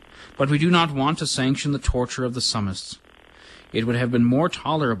persons. But we do not want to sanction the torture of the summists. It would have been more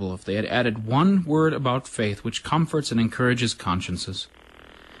tolerable if they had added one word about faith which comforts and encourages consciences.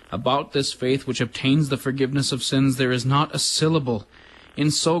 About this faith which obtains the forgiveness of sins there is not a syllable in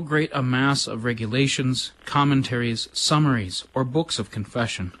so great a mass of regulations, commentaries, summaries, or books of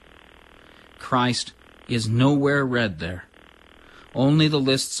confession. Christ is nowhere read there. Only the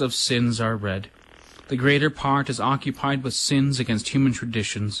lists of sins are read. The greater part is occupied with sins against human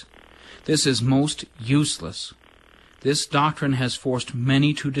traditions. This is most useless. This doctrine has forced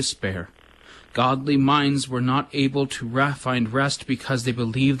many to despair. Godly minds were not able to find rest because they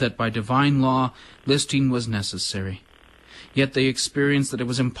believed that by divine law listing was necessary. Yet they experienced that it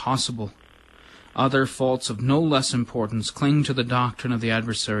was impossible. Other faults of no less importance cling to the doctrine of the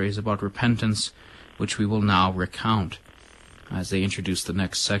adversaries about repentance, which we will now recount as they introduce the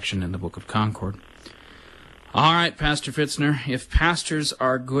next section in the Book of Concord. All right, Pastor Fitzner, if pastors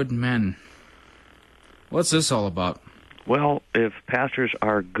are good men, what's this all about? Well, if pastors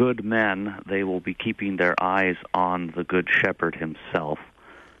are good men, they will be keeping their eyes on the Good Shepherd himself,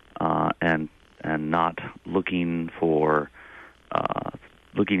 and not looking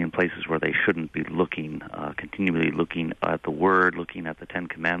in places where they shouldn't be looking, continually looking at the Word, looking at the Ten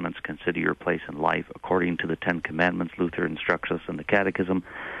Commandments. Consider your place in life according to the Ten Commandments, Luther instructs us in the Catechism.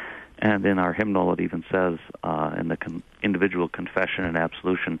 And in our hymnal, it even says in the individual confession and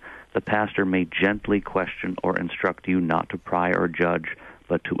absolution, the pastor may gently question or instruct you not to pry or judge,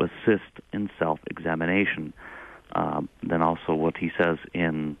 but to assist in self-examination. Then also what he says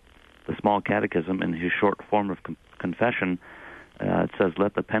in the Small Catechism, in his short form of confession, it says,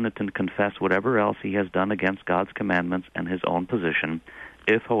 let the penitent confess whatever else he has done against God's commandments and his own position.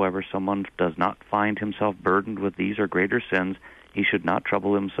 If, however, someone does not find himself burdened with these or greater sins, he should not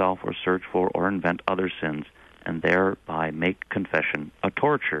trouble himself or search for or invent other sins, and thereby make confession a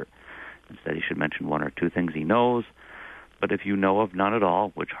torture. Instead, he should mention one or two things he knows. But if you know of none at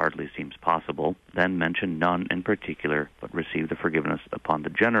all, which hardly seems possible, then mention none in particular, but receive the forgiveness upon the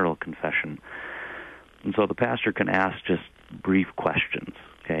general confession. And so the pastor can ask just brief questions,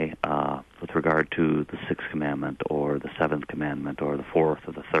 okay, with regard to the sixth commandment or the seventh commandment or the fourth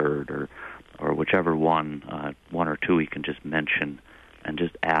or the third or whichever one or two he can just mention and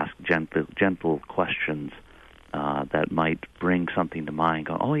just ask gentle questions that might bring something to mind.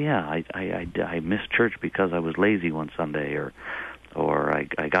 Going, oh yeah, I missed church because I was lazy one Sunday, or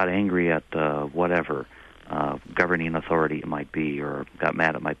I got angry at whatever governing authority it might be, or got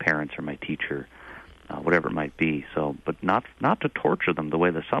mad at my parents or my teacher, whatever it might be. So, but not to torture them the way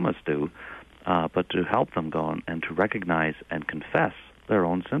the psalmists do, but to help them go and to recognize and confess their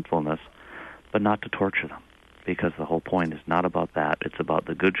own sinfulness, but not to torture them, because the whole point is not about that. It's about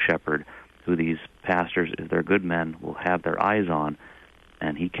the Good Shepherd, who these pastors, if they're good men, will have their eyes on,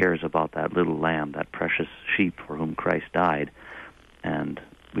 and he cares about that little lamb, that precious sheep for whom Christ died, and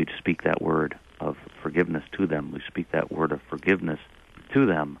we speak that word of forgiveness to them. We speak that word of forgiveness to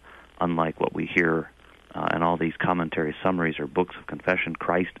them, unlike what we hear in all these commentary summaries or books of confession.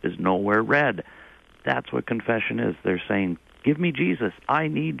 Christ is nowhere read. That's what confession is. They're saying, give me Jesus. I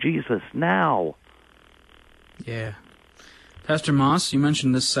need Jesus now. Yeah. Pastor Moss, you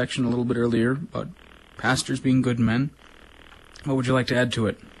mentioned this section a little bit earlier about pastors being good men. What would you like to add to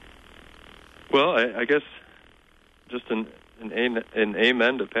it? Well, I guess just an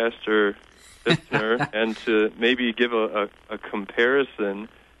amen to Pastor Fitzner, and to maybe give a comparison.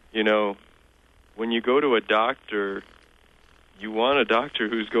 You know, when you go to a doctor, you want a doctor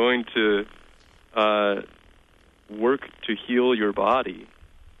who's going to work to heal your body.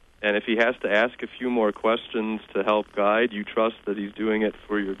 And if he has to ask a few more questions to help guide, you trust that he's doing it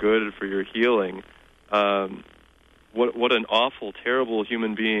for your good and for your healing. What an awful, terrible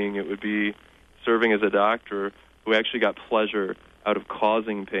human being it would be serving as a doctor who actually got pleasure out of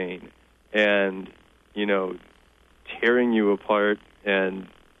causing pain and, you know, tearing you apart and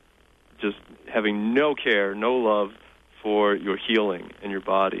just having no care, no love for your healing and your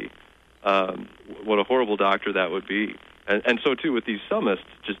body. What a horrible doctor that would be. And so, too, with these psalmists,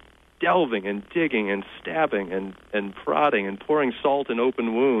 just delving and digging and stabbing and prodding and pouring salt in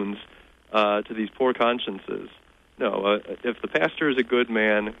open wounds to these poor consciences. No, if the pastor is a good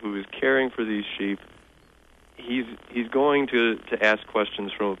man who is caring for these sheep, he's going to ask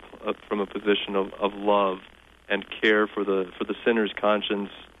questions from a position of love and care for the sinner's conscience,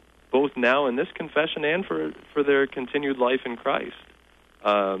 both now in this confession and for their continued life in Christ.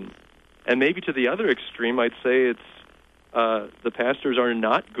 And maybe to the other extreme, I'd say it's the pastors are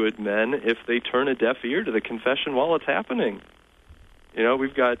not good men if they turn a deaf ear to the confession while it's happening. You know,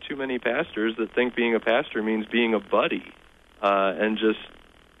 we've got too many pastors that think being a pastor means being a buddy and just,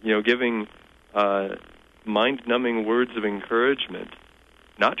 you know, giving mind-numbing words of encouragement,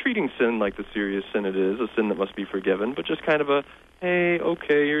 not treating sin like the serious sin it is, a sin that must be forgiven, but just kind of a, hey,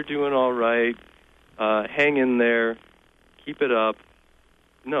 okay, you're doing all right, hang in there, keep it up.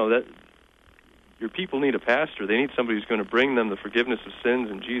 No, that your people need a pastor. They need somebody who's going to bring them the forgiveness of sins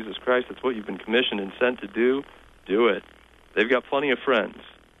in Jesus Christ. That's what you've been commissioned and sent to do. Do it. They've got plenty of friends.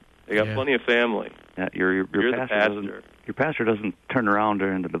 They got plenty of family. Yeah, your pastor. Your pastor doesn't turn around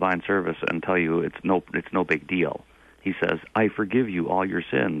during the divine service and tell you it's no big deal. He says, I forgive you all your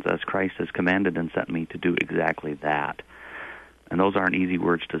sins, as Christ has commanded and sent me to do exactly that. And those aren't easy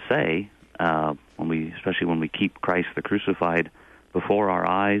words to say, especially when we keep Christ the crucified before our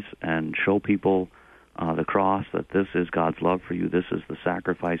eyes and show people the cross, that this is God's love for you, this is the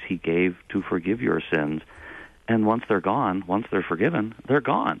sacrifice he gave to forgive your sins. And once they're gone, once they're forgiven, they're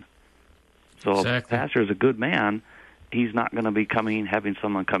gone. So if the pastor is a good man, he's not going to be having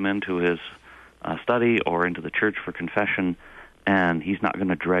someone come into his study or into the church for confession, and he's not going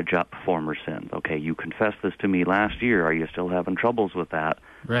to dredge up former sins. Okay, you confessed this to me last year. Are you still having troubles with that?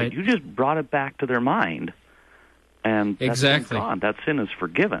 Right. But you just brought it back to their mind, and that sin's gone. That sin is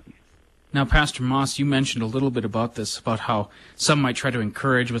forgiven. Now, Pastor Moss, you mentioned a little bit about this, about how some might try to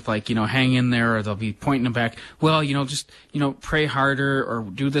encourage with, hang in there, or they'll be pointing them back. Well, just pray harder, or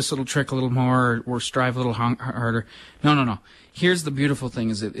do this little trick a little more, or strive a little harder. No. Here's the beautiful thing: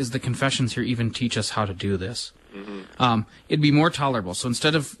 is the confessions here even teach us how to do this. Mm-hmm. It'd be more tolerable. So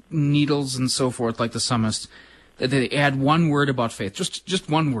instead of needles and so forth, like the psalmist, they add one word about faith, just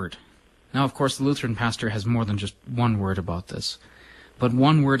one word. Now, of course, the Lutheran pastor has more than just one word about this, but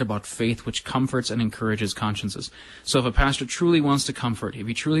one word about faith which comforts and encourages consciences. So if a pastor truly wants to comfort, if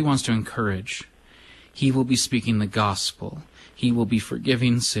he truly wants to encourage, he will be speaking the gospel. He will be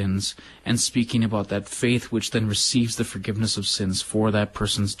forgiving sins and speaking about that faith which then receives the forgiveness of sins for that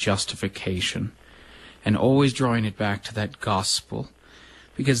person's justification. And always drawing it back to that gospel.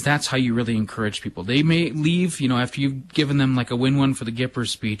 Because that's how you really encourage people. They may leave, after you've given them like a win-win for the Gipper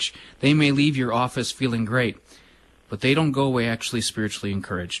speech, they may leave your office feeling great. But they don't go away actually spiritually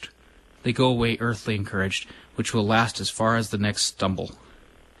encouraged. They go away earthly encouraged, which will last as far as the next stumble.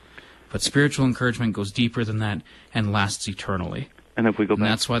 But spiritual encouragement goes deeper than that and lasts eternally. And if we go back,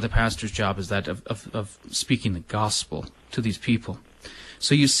 that's why the pastor's job is that of speaking the gospel to these people.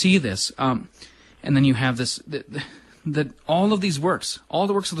 So you see this, and then you have this, that all of these works, all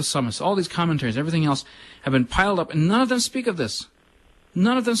the works of the psalmist, all these commentaries, everything else, have been piled up, and none of them speak of this.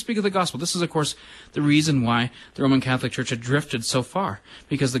 None of them speak of the gospel. This is, of course, the reason why the Roman Catholic Church had drifted so far,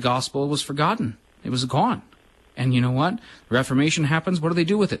 because the gospel was forgotten. It was gone. And you know what? The Reformation happens. What do they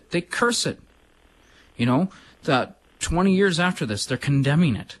do with it? They curse it. 20 years after this, they're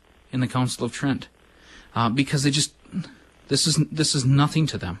condemning it in the Council of Trent, because this is nothing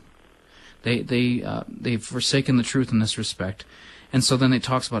to them. They've forsaken the truth in this respect, and so then it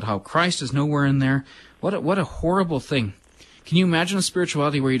talks about how Christ is nowhere in there. What a horrible thing. Can you imagine a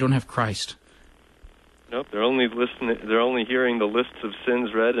spirituality where you don't have Christ? Nope, they're only listening. They're only hearing the lists of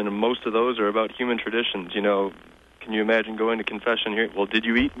sins read, and most of those are about human traditions. Can you imagine going to confession here? Well, did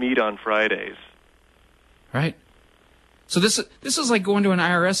you eat meat on Fridays? Right. So this is like going to an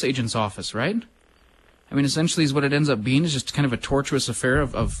IRS agent's office, right? I mean, essentially, is what it ends up being is just kind of a tortuous affair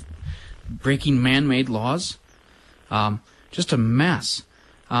of breaking man-made laws. Just a mess.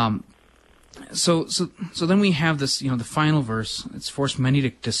 So then we have this, the final verse. It's forced many to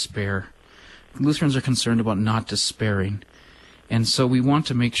despair. Lutherans are concerned about not despairing. And so we want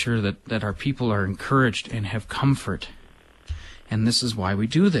to make sure that our people are encouraged and have comfort. And this is why we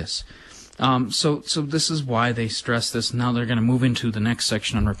do this. So this is why they stress this. Now they're going to move into the next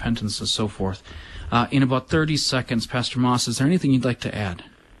section on repentance and so forth. In about 30 seconds, Pastor Moss, is there anything you'd like to add?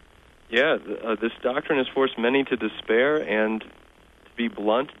 Yeah, this doctrine has forced many to despair, and to be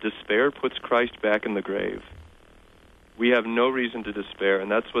blunt, despair puts Christ back in the grave. We have no reason to despair,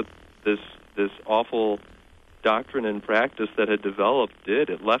 and that's what this awful doctrine and practice that had developed did.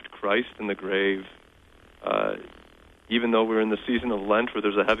 It left Christ in the grave. Even though we're in the season of Lent where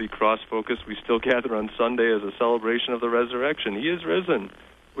there's a heavy cross focus, we still gather on Sunday as a celebration of the resurrection. He is risen.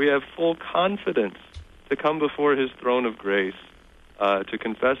 We have full confidence to come before his throne of grace, to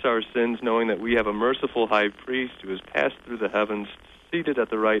confess our sins, knowing that we have a merciful high priest who has passed through the heavens, seated at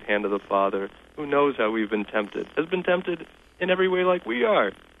the right hand of the Father, who knows how we've been tempted, has been tempted in every way like we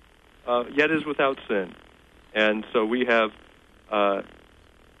are, yet is without sin. And so we have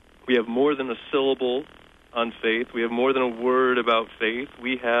more than a syllable on faith. We have more than a word about faith.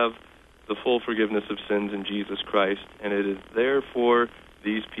 We have the full forgiveness of sins in Jesus Christ, and it is there for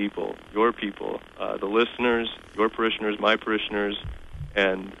these people, your people, the listeners, your parishioners, my parishioners,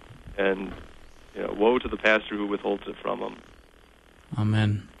 and woe to the pastor who withholds it from him.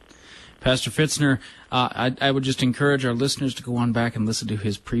 Amen. Pastor Fitzner, I would just encourage our listeners to go on back and listen to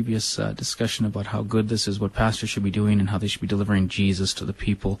his previous discussion about how good this is, what pastors should be doing, and how they should be delivering Jesus to the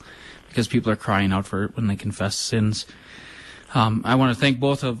people, because people are crying out for it when they confess sins. I want to thank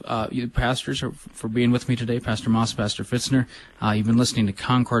both of you pastors for being with me today, Pastor Moss, Pastor Fitzner. You've been listening to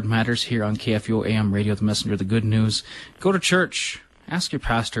Concord Matters here on KFUO AM Radio, the messenger of the good news. Go to church. Ask your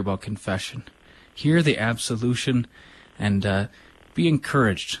pastor about confession. Hear the absolution, and be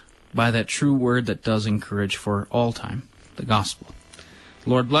encouraged by that true word that does encourage for all time, the gospel. The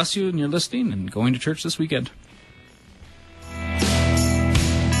Lord bless you in your listening and going to church this weekend.